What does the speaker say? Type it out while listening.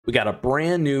We got a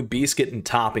brand new Beascuit and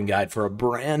topping guide for a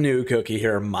brand new cookie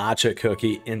here, Matcha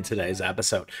Cookie, in today's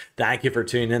episode. Thank you for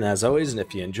tuning in as always, and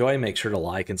if you enjoy, make sure to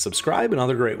like and subscribe, and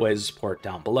other great ways to support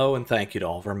down below, and thank you to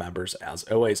all of our members as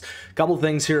always. A couple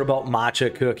things here about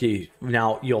Matcha Cookie.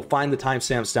 Now, you'll find the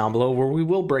timestamps down below where we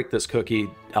will break this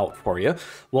cookie out for you.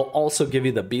 We'll also give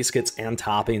you the biscuits and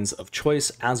toppings of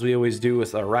choice, as we always do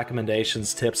with our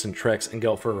recommendations, tips, and tricks, and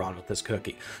go for a run with this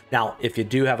cookie. Now, if you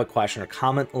do have a question or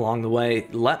comment along the way,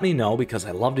 let me know, because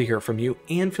I love to hear from you,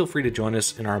 and feel free to join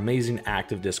us in our amazing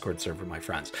active Discord server, my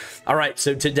friends. All right,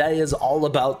 so today is all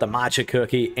about the Matcha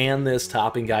Cookie and this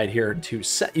topping guide here to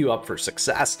set you up for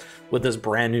success with this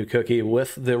brand new cookie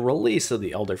with the release of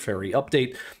the Elder Fairy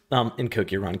update in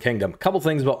CookieRun Kingdom. A couple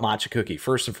things about Matcha Cookie.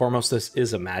 First and foremost, this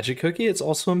is a magic cookie. It's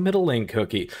also a middle lane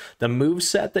cookie. The move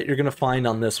set that you're going to find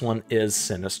on this one is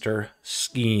Sinister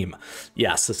Scheme.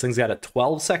 Yes, this thing's got a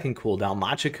 12-second cooldown.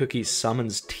 Matcha Cookie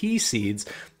summons tea seeds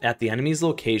at the enemy's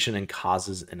location and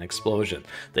causes an explosion.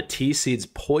 The tea seeds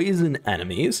poison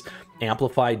enemies,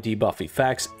 amplify debuff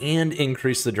effects, and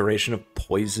increase the duration of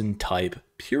poison type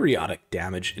periodic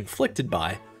damage inflicted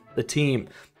by the team.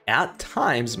 At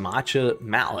times, Matcha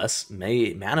Malice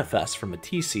may manifest from a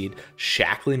tea seed,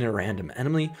 shackling a random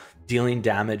enemy, dealing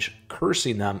damage,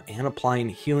 cursing them, and applying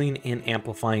healing and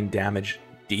amplifying damage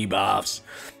debuffs.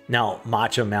 Now,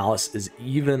 Matcha Malice is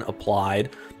even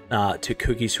applied to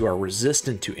cookies who are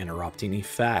resistant to interrupting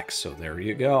effects. So there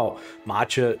you go.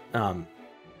 Matcha,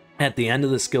 at the end of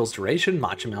the skill's duration,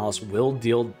 Matcha Malice will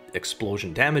deal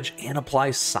explosion damage and apply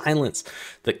silence.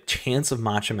 The chance of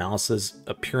Matcha Malice's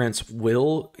appearance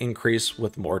will increase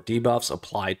with more debuffs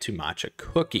applied to Matcha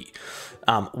Cookie.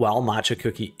 While Matcha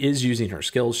Cookie is using her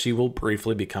skills, she will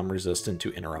briefly become resistant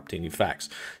to interrupting effects.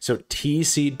 So tea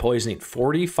seed poisoning,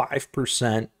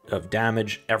 45% of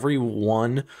damage every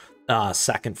 1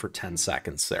 second for 10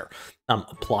 seconds there.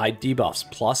 Applied debuffs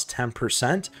plus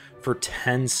 10% for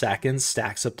 10 seconds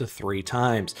stacks up to 3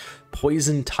 times.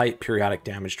 Poison type periodic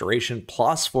damage duration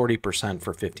plus 40%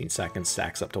 for 15 seconds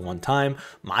stacks up to 1 time.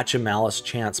 Matcha Malice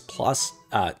chance plus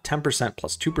 10%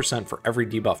 plus 2% for every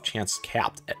debuff chance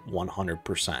capped at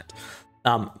 100%.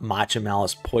 Matcha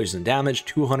Malice poison damage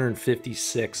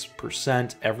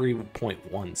 256% every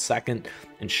 0.1 second,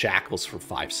 and shackles for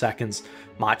 5 seconds.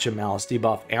 Matcha Malice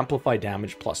debuff amplify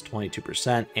damage plus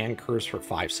 22% and curse for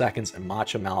 5 seconds, and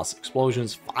Matcha Malice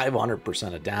explosions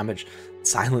 500% of damage,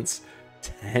 silence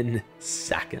 10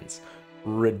 seconds.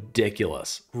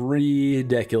 Ridiculous,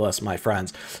 my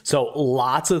friends. So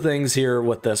lots of things here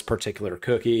with this particular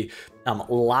cookie.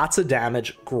 Lots of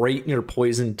damage, great in your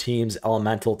poison teams,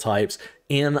 elemental types,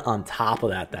 and on top of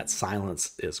that, that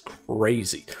silence is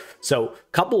crazy. So a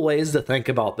couple ways to think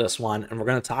about this one, and we're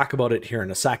going to talk about it here in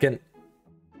a second.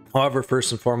 However,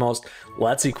 first and foremost,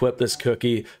 let's equip this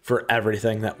cookie for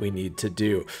everything that we need to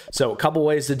do. So a couple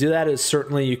ways to do that is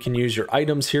certainly you can use your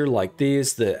items here like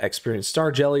these, the experienced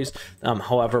star jellies.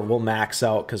 However, we'll max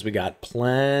out because we got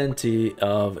plenty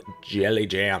of jelly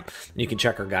jam. You can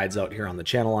check our guides out here on the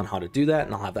channel on how to do that,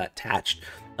 and I'll have that attached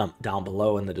down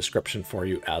below in the description for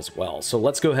you as well. So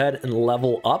let's go ahead and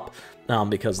level up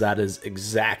because that is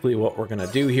exactly what we're going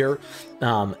to do here,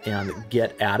 and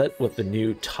get at it with the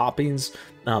new toppings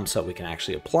so we can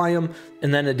actually apply them.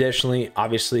 And then additionally,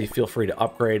 obviously, feel free to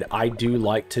upgrade. I do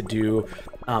like to do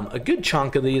a good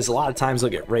chunk of these. A lot of times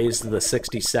they'll get raised to the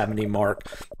 60-70 mark,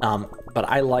 but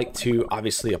I like to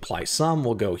obviously apply some.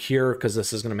 We'll go here because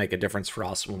this is going to make a difference for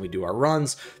us when we do our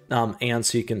runs, and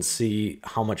so you can see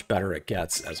how much better it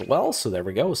gets as well. So there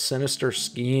we go, Sinister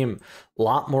Scheme, a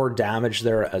lot more damage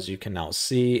there, as you can now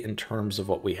see in terms of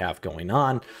what we have going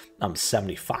on.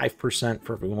 75%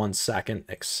 for every 1 second,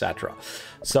 etc.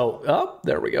 So, oh,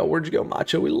 there we go. Where'd you go,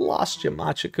 Matcha? We lost you,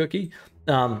 Matcha Cookie.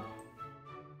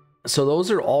 So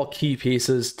those are all key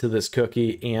pieces to this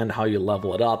cookie and how you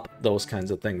level it up, those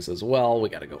kinds of things as well. We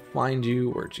got to go find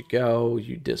you. Where'd you go?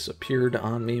 You disappeared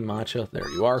on me, Matcha. There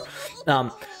you are.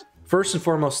 First and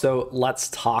foremost, though, let's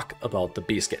talk about the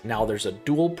Beascuit. Now, there's a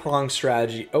dual-pronged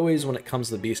strategy always when it comes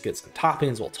to the Beascuits and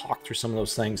toppings. We'll talk through some of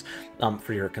those things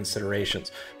for your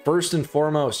considerations. First and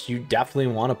foremost, you definitely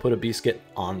want to put a Beascuit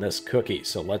on this cookie.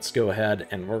 So let's go ahead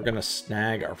and we're going to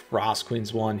snag our Frost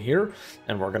Queens one here,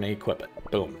 and we're going to equip it.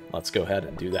 Boom. Let's go ahead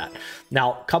and do that.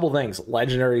 Now, a couple things.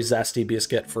 Legendary Zesty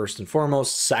Beascuit, first and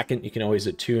foremost. Second, you can always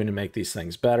attune to make these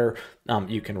things better.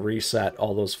 You can reset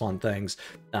all those fun things.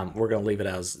 We're going to leave it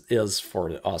as is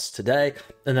for us today.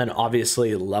 And then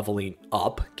obviously leveling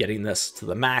up, getting this to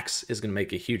the max is going to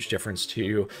make a huge difference to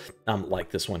you.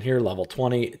 Like this one here, level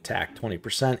 20, attack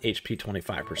 20%, HP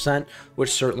 25%,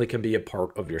 which certainly can be a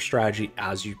part of your strategy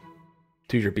as you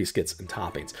to your biscuits and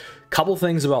toppings. Couple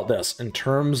things about this in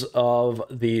terms of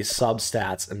the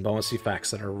substats and bonus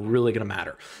effects that are really going to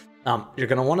matter. You're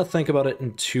going to want to think about it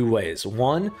in two ways.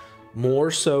 One,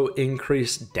 more so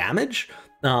increased damage,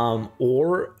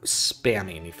 or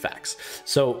spamming effects.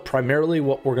 So primarily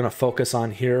what we're going to focus on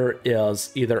here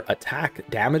is either attack,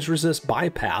 damage resist,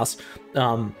 bypass,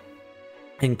 and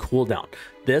cooldown.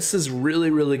 This is really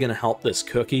going to help this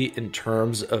cookie in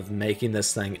terms of making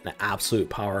this thing an absolute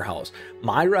powerhouse.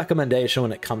 My recommendation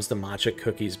when it comes to Matcha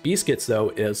Cookie's Beascuits, though,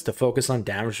 is to focus on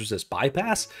damage resist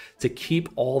bypass to keep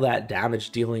all that damage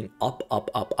dealing up.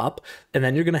 And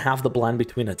then you're going to have the blend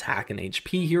between attack and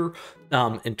HP here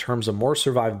in terms of more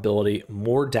survivability,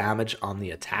 more damage on the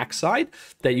attack side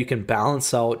that you can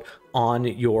balance out on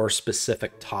your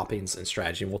specific toppings and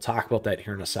strategy. And we'll talk about that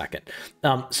here in a second.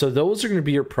 So those are going to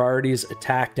be your priorities: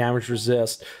 attack, damage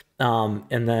resist, and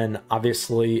then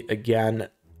obviously again,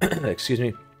 excuse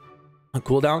me, a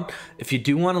cooldown. If you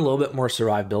do want a little bit more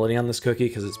survivability on this cookie,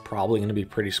 because it's probably going to be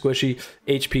pretty squishy,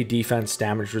 HP, defense,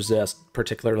 damage resist,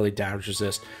 particularly damage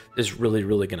resist, is really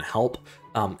going to help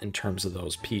in terms of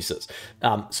those pieces.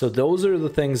 So those are the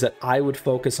things that I would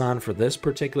focus on for this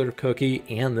particular cookie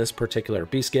and this particular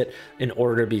biscuit in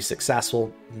order to be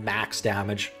successful, max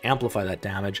damage, amplify that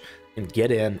damage, and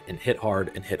get in and hit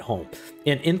hard and hit home.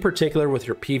 And in particular with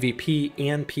your PvP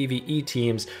and PvE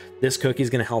teams, this cookie is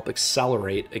going to help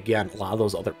accelerate, again, a lot of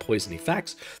those other poison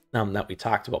effects that we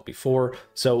talked about before.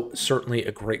 So certainly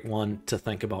a great one to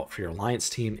think about for your alliance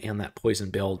team and that poison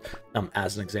build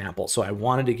as an example. So I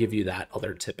wanted to give you that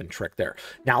other tip and trick there.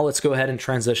 Now let's go ahead and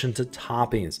transition to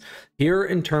toppings. Here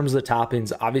in terms of the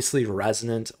toppings, obviously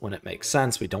resonant when it makes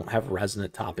sense. We don't have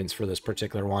resonant toppings for this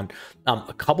particular one.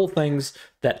 A couple things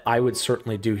that I would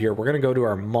certainly do here. We're going to go to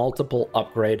our multiple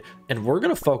upgrade and we're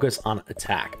going to focus on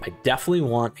attack. I definitely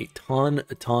want a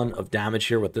ton of damage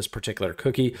here with this particular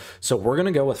cookie. So we're going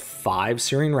to go with 5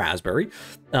 searing raspberry.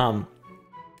 And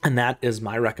that is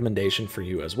my recommendation for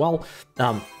you as well.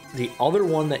 The other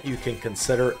one that you can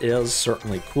consider is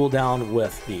certainly cooldown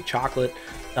with the chocolate,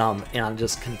 and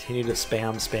just continue to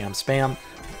spam.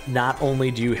 Not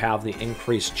only do you have the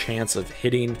increased chance of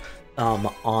hitting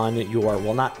on your,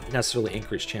 well, not necessarily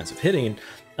increased chance of hitting,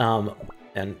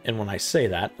 and when I say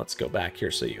that, let's go back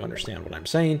here so you understand what I'm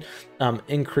saying.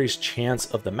 Increased chance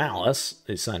of the malice,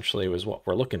 essentially, was what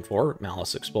we're looking for.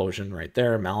 Malice explosion right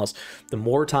there, malice. The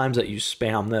more times that you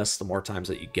spam this, the more times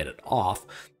that you get it off,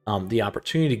 the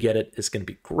opportunity to get it is going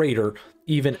to be greater,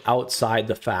 even outside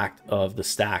the fact of the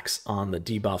stacks on the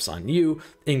debuffs on you,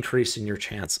 increasing your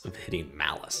chance of hitting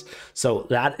malice. So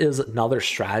that is another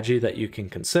strategy that you can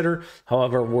consider.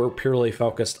 However, we're purely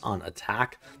focused on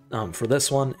attack for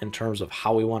this one in terms of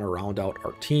how we want to round out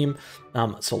our team.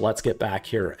 So let's get back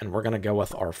here and we're going to go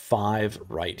with our 5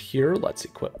 right here. Let's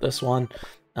equip this one.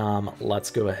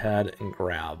 Let's go ahead and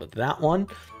grab that one.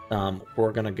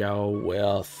 We're going to go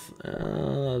with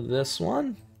this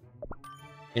one.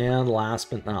 And last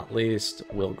but not least,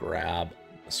 we'll grab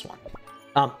this one.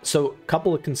 So a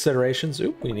couple of considerations.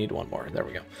 Oop, we need one more. There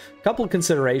we go. A couple of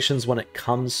considerations when it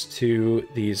comes to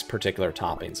these particular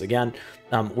toppings. Again,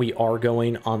 we are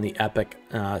going on the epic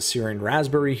searing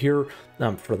raspberry here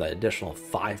for the additional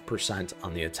 5%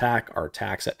 on the attack. Our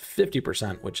attack's at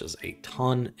 50%, which is a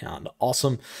ton and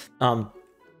awesome.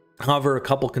 However, a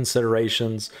couple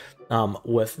considerations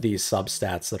with these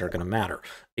substats that are going to matter.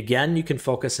 Again, you can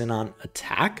focus in on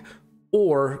attack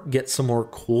or get some more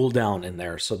cooldown in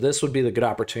there. So this would be the good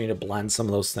opportunity to blend some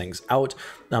of those things out,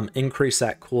 increase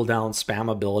that cooldown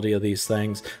spamability of these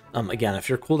things. Again, if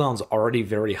your cooldown's already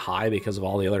very high because of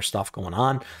all the other stuff going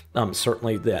on,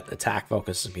 certainly that attack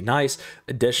focus would be nice.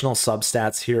 Additional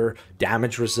substats here,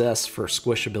 damage resist for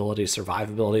squishability,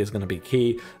 survivability is going to be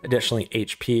key. Additionally,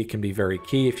 HP can be very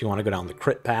key. If you want to go down the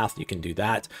crit path, you can do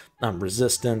that.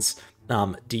 Resistance,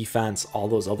 defense, all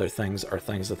those other things are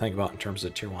things to think about in terms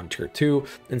of tier 1, tier 2,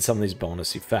 and some of these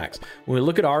bonus effects. When we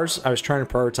look at ours, I was trying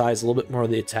to prioritize a little bit more of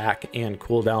the attack and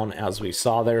cooldown as we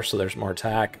saw there. So there's more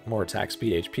attack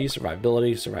speed, HP,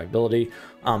 survivability,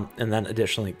 and then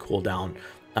additionally cooldown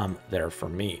there for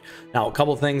me. Now, a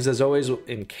couple things as always,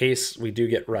 in case we do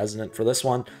get resonant for this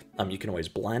one, you can always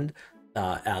blend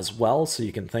as well, so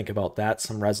you can think about that,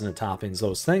 some resonant toppings,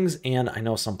 those things. And I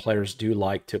know some players do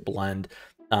like to blend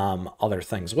other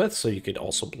things with, so you could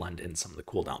also blend in some of the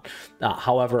cooldown.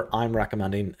 However, I'm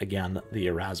recommending again the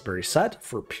raspberry set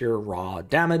for pure raw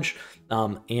damage,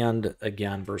 and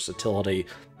again versatility,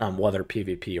 whether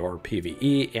PvP or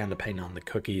PvE, and depending on the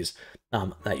cookies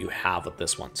that you have with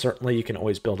this one. Certainly you can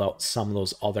always build out some of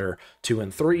those other 2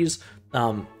 and 3s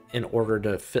in order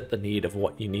to fit the need of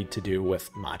what you need to do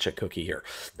with Matcha Cookie here.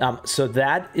 So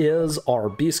that is our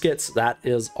biscuits, that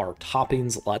is our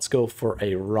toppings. Let's go for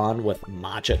a run with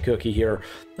Matcha Cookie here,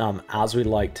 as we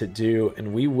like to do,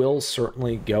 and we will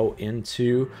certainly go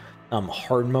into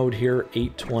hard mode here.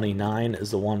 829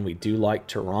 is the one we do like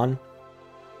to run,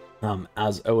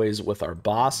 as always with our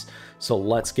boss. So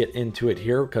let's get into it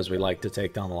here because we like to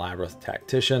take down the Labyrinth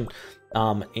Tactician.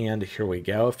 And here we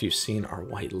go. If you've seen our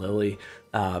White Lily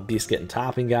Beascuit and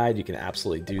Topping Guide, you can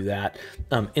absolutely do that.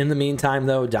 In the meantime,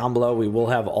 though, down below, we will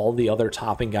have all the other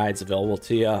topping guides available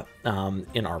to you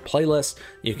in our playlist.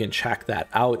 You can check that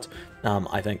out.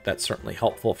 I think that's certainly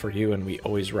helpful for you, and we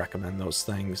always recommend those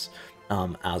things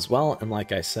as well. And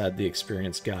like I said, the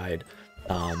experience guide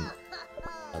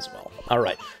as well. All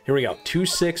right, here we go.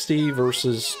 260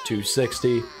 versus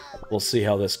 260. We'll see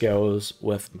how this goes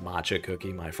with Matcha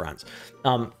Cookie, my friends.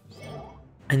 And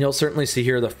you'll certainly see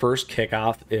here the first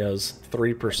kickoff is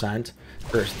 3%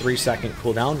 or 3-second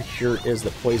cooldown. Here is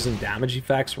the poison damage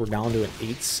effects. We're down to an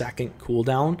 8-second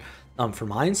cooldown for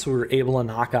mine, so we were able to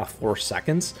knock off 4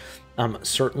 seconds.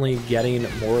 Certainly getting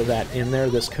more of that in there.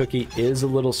 This cookie is a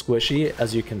little squishy,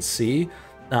 as you can see.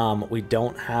 We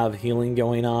don't have healing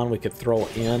going on. We could throw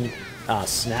in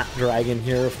Snapdragon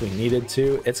here if we needed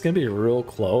to. It's going to be real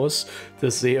close to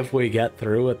see if we get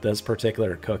through with this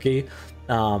particular cookie.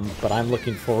 But I'm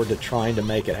looking forward to trying to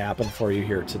make it happen for you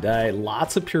here today.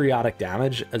 Lots of periodic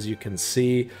damage, as you can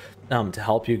see, to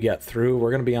help you get through.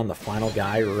 We're going to be on the final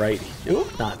guy right here.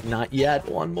 Oop, not yet.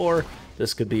 One more.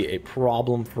 This could be a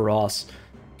problem for us.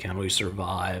 Can we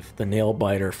survive the nail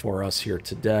biter for us here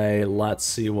today? Let's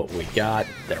see what we got.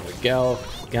 There we go.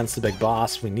 Against the big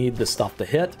boss, we need this stuff to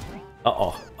hit.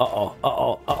 Uh-oh, uh-oh,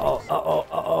 uh-oh, uh-oh, uh-oh,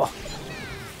 uh-oh.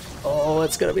 Oh,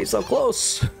 it's gonna be so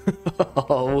close.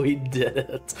 Oh, we did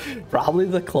it. Probably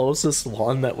the closest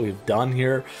one that we've done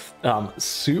here.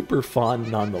 Super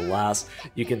fun nonetheless.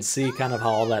 You can see kind of how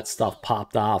all that stuff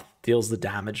popped off, deals the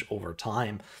damage over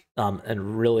time,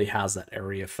 and really has that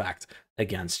area effect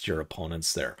against your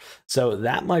opponents there. So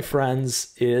that, my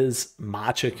friends, is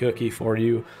Matcha Cookie for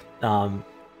you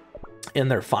in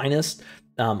their finest.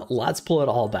 Let's pull it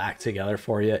all back together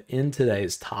for you in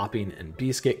today's topping and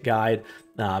biscuit guide,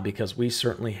 because we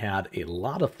certainly had a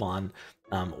lot of fun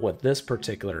with this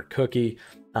particular cookie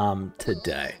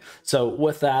today. So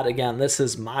with that, again, this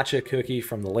is Matcha Cookie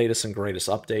from the latest and greatest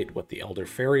update with the Elder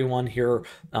Fairy one here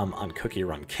on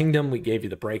CookieRun Kingdom. We gave you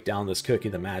the breakdown of this cookie,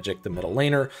 the magic, the middle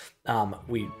laner.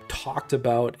 We talked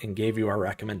about and gave you our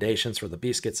recommendations for the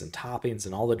biscuits and toppings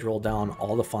and all the drill down,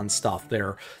 all the fun stuff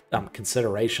there,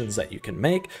 considerations that you can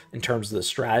make in terms of the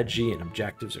strategy and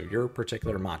objectives of your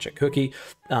particular Matcha Cookie,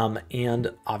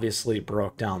 and obviously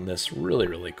broke down this really,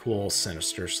 really cool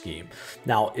sinister scheme.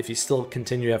 Now, if you still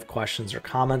continue to have questions or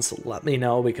comments, let me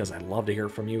know, because I'd love to hear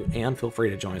from you, and feel free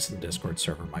to join us in the Discord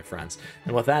server, my friends.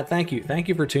 And with that, thank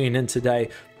you for tuning in today.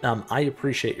 I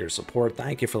appreciate your support.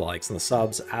 Thank you for the likes and the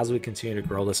subs as we continue to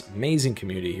grow this amazing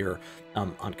community here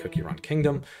on CookieRun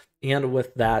Kingdom. And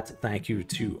with that, thank you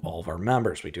to all of our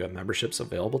members. We do have memberships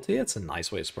available to you. It's a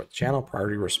nice way to support the channel.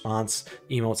 Priority response,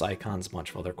 emotes, icons, a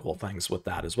bunch of other cool things with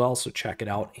that as well. So check it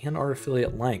out. And our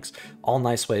affiliate links, all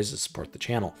nice ways to support the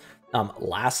channel.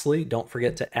 Lastly, don't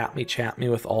forget to @me, chat me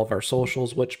with all of our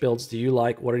socials. Which builds do you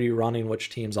like? What are you running? Which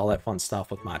teams? All that fun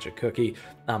stuff with Matcha Cookie.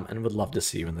 And would love to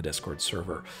see you in the Discord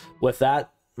server. With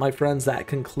that, my friends, that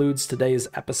concludes today's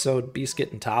episode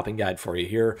Beascuit and Topping Guide for you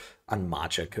here on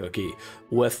Matcha Cookie.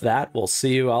 With that, we'll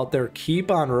see you out there. Keep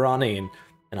on running.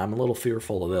 And I'm a little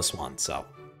fearful of this one, so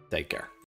take care.